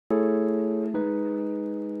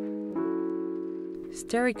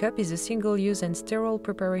Stericup is a single-use and sterile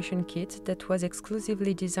preparation kit that was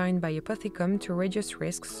exclusively designed by Apothicom to reduce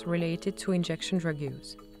risks related to injection drug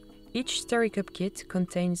use. Each Stericup kit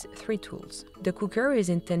contains 3 tools. The cooker is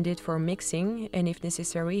intended for mixing and, if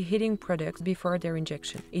necessary, heating products before their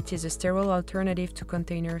injection. It is a sterile alternative to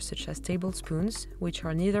containers such as tablespoons, which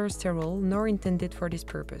are neither sterile nor intended for this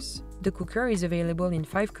purpose. The cooker is available in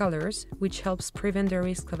 5 colors, which helps prevent the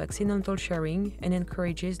risk of accidental sharing and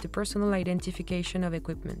encourages the personal identification of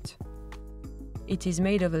equipment. It is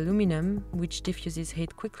made of aluminum, which diffuses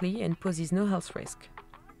heat quickly and poses no health risk.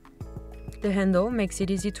 The handle makes it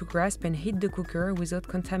easy to grasp and heat the cooker without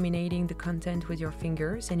contaminating the content with your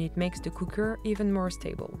fingers, and it makes the cooker even more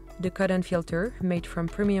stable. The cotton filter, made from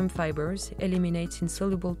premium fibers, eliminates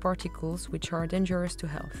insoluble particles which are dangerous to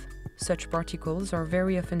health. Such particles are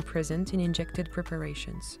very often present in injected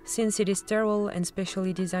preparations. Since it is sterile and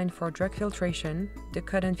specially designed for drug filtration, the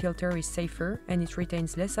cotton filter is safer and it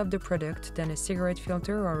retains less of the product than a cigarette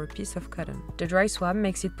filter or a piece of cotton. The dry swab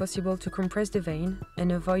makes it possible to compress the vein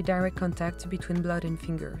and avoid direct contact between blood and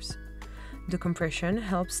fingers. The compression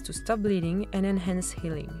helps to stop bleeding and enhance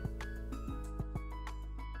healing.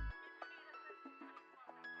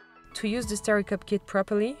 To use the Stericup kit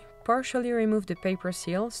properly, partially remove the paper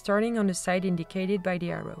seal, starting on the side indicated by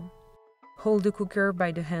the arrow. Hold the cooker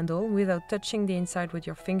by the handle without touching the inside with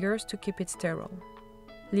your fingers to keep it sterile.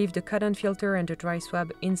 Leave the cotton filter and the dry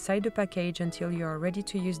swab inside the package until you are ready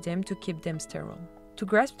to use them to keep them sterile. To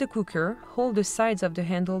grasp the cooker, hold the sides of the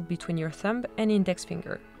handle between your thumb and index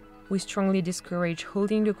finger. We strongly discourage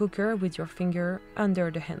holding the cooker with your finger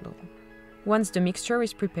under the handle. Once the mixture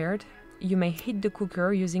is prepared, you may heat the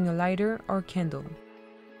cooker using a lighter or candle.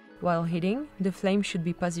 While heating, the flame should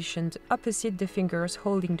be positioned opposite the fingers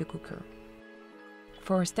holding the cooker.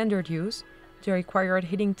 For standard use, the required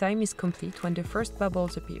heating time is complete when the first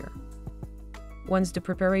bubbles appear. Once the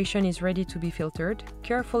preparation is ready to be filtered,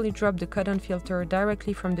 carefully drop the cotton filter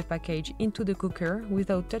directly from the package into the cooker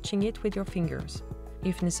without touching it with your fingers.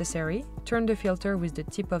 If necessary, turn the filter with the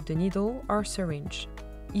tip of the needle or syringe.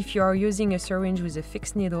 If you are using a syringe with a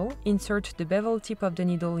fixed needle, insert the bevel tip of the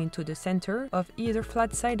needle into the center of either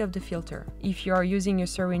flat side of the filter. If you are using a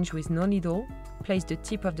syringe with no needle, place the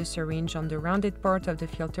tip of the syringe on the rounded part of the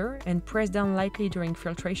filter and press down lightly during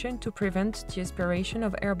filtration to prevent the aspiration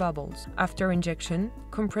of air bubbles. After injection,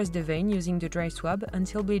 compress the vein using the dry swab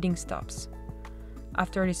until bleeding stops.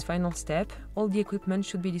 After this final step, all the equipment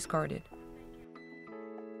should be discarded.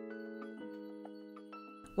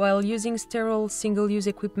 While using sterile single-use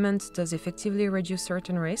equipment does effectively reduce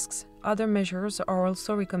certain risks, other measures are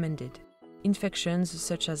also recommended. Infections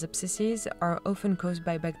such as abscesses are often caused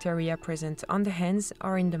by bacteria present on the hands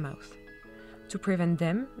or in the mouth. To prevent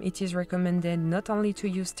them, it is recommended not only to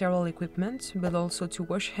use sterile equipment, but also to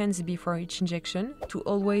wash hands before each injection, to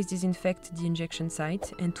always disinfect the injection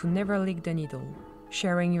site, and to never lick the needle.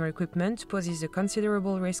 Sharing your equipment poses a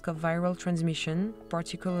considerable risk of viral transmission,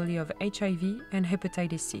 particularly of HIV and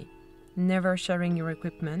hepatitis C. Never sharing your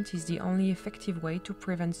equipment is the only effective way to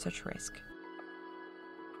prevent such risk.